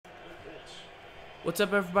What's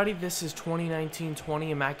up, everybody? This is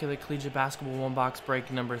 2019-20 Immaculate Collegiate Basketball one box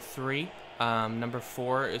break number 3. Number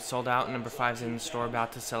 4 is sold out, and number 5 is in the store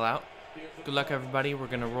about to sell out. Good luck, everybody. We're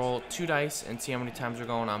going to roll 2 dice and see how many times we're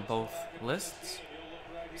going on both lists.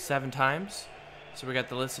 7 times. So we got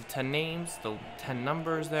the list of 10 names, the 10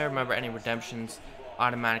 numbers there. Remember, any redemptions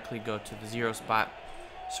automatically go to the 0 spot.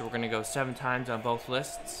 So we're going to go 7 times on both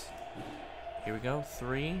lists. Here we go.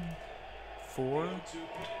 3, 4,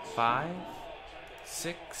 5,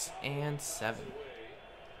 6, and 7.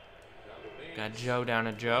 Got Joe down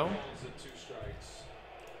to Joe.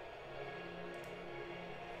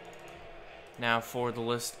 Now for the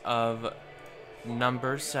list of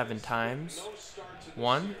numbers 7 times.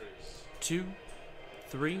 1, 2,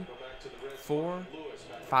 3, 4,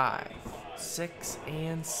 5, 6,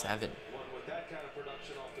 and 7.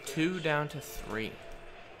 2 down to 3.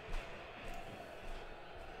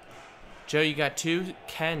 Joe, you got 2.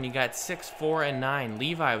 Ken, you got 6, 4, and 9.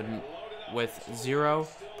 Levi with 0.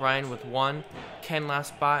 Brian with 1. Ken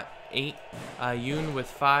last spot, 8. Yoon with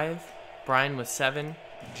 5. Brian with 7.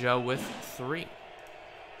 Joe with 3.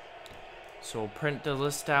 So we'll print the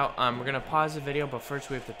list out. We're going to pause the video, but first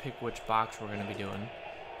we have to pick which box we're going to be doing.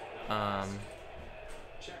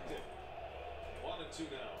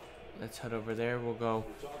 Let's head over there. We'll go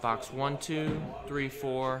box 1, 2, 3,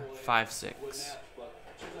 4, 5, 6.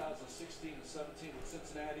 2016 and 17 with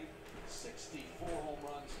Cincinnati, 64 home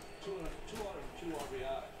runs, 202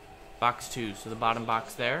 RBI. Box 2, so the bottom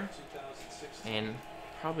box there. And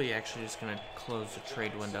probably actually just going to close the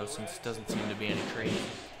trade window since it doesn't seem to be any trade.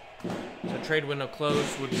 So trade window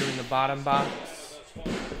closed, we're doing the bottom box.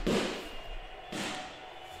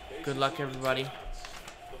 Good luck, everybody.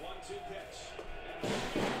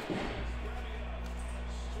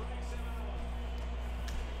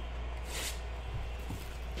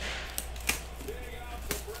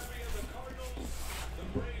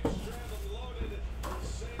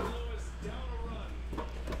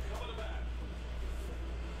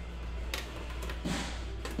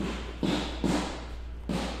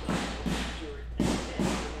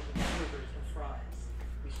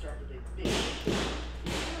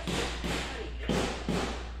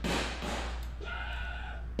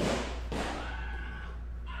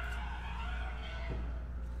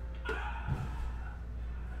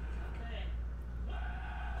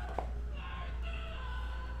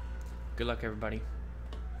 Good luck, everybody.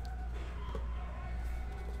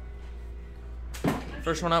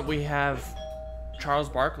 First one up, we have Charles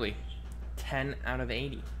Barkley, 10 out of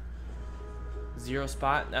 80. 0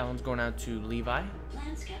 spot, that one's going out to Levi.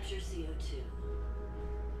 Plants capture CO2.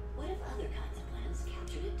 What if other kinds of plants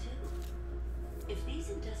captured it too? If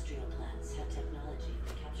these industrial plants had technology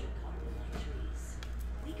to capture carbon like trees,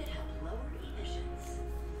 we could have lower emissions.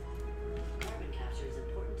 Carbon capture is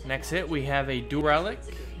important. Next hit, we have a dual relic,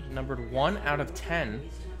 numbered 1 out of 10.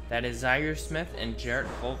 That is Zaire Smith and Jarrett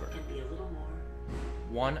Culver.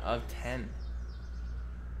 1 of 10.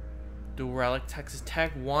 Dual relic Texas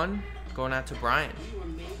Tech 1 going out to Brian. We were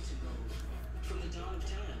made to move from the dawn of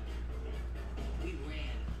time. We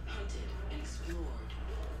ran, hunted, and explored.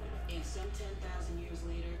 And some 10,000 years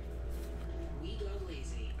later, we got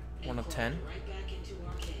lazy. 1 of 10. Right back into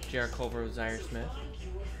our caves. Jarrett Culver with Zaire Smith.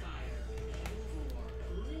 Your fire.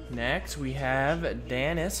 Next, we have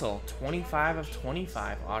Dan Issel, 25 of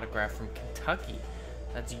 25, autograph from Kentucky.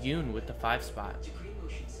 That's Yoon with the 5 spot.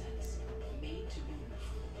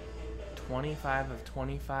 25 of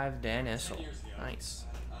 25, Dan Issel. Nice.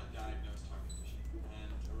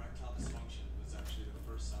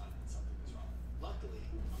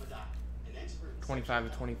 25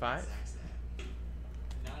 of 25.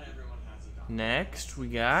 Next, we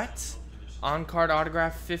got on-card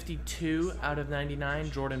autograph 52 out of 99,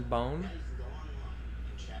 Jordan Bone.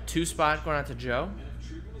 2 spot going out to Joe.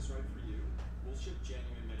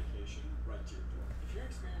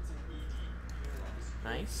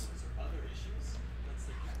 Nice.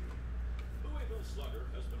 Slugger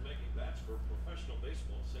has been making bats for professional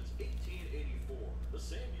baseball since 1884, the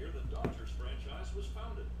same year the Dodgers franchise was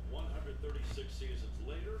founded. 136 seasons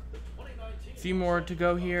later, the 2019. A few more to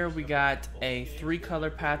go here. We got a 3-color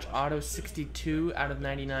patch auto 62 out of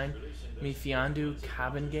 99, Mifiandu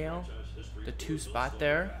Cabangale. The 2 spot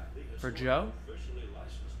there for Joe.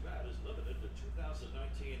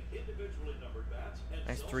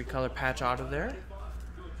 Nice 3-color patch auto there.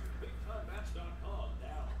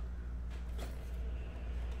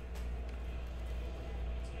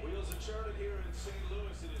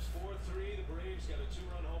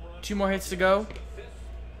 Two more hits to go.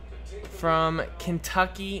 From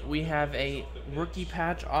Kentucky, we have a rookie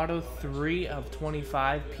patch auto 3 of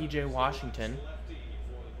 25, PJ Washington.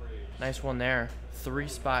 Nice one there.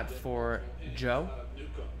 3-spot for Joe.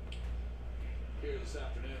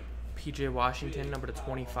 PJ Washington, number to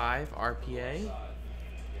 25, RPA.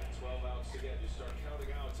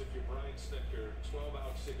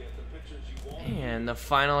 And the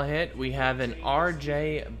final hit, we have an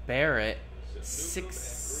RJ Barrett,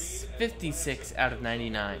 56 out of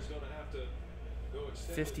 99.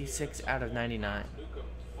 56 out of 99.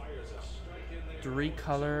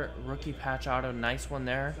 3-color rookie patch auto. Nice one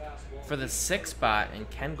there for the 6-spot and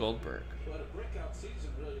Ken Goldberg.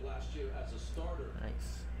 Nice.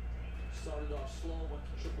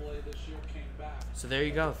 So there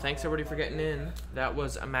you go. Thanks everybody for getting in. That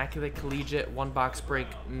was Immaculate Collegiate 1-box break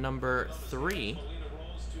number 3.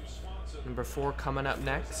 Number 4 coming up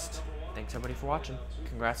next. Thanks everybody for watching.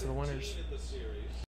 Congrats to the winners.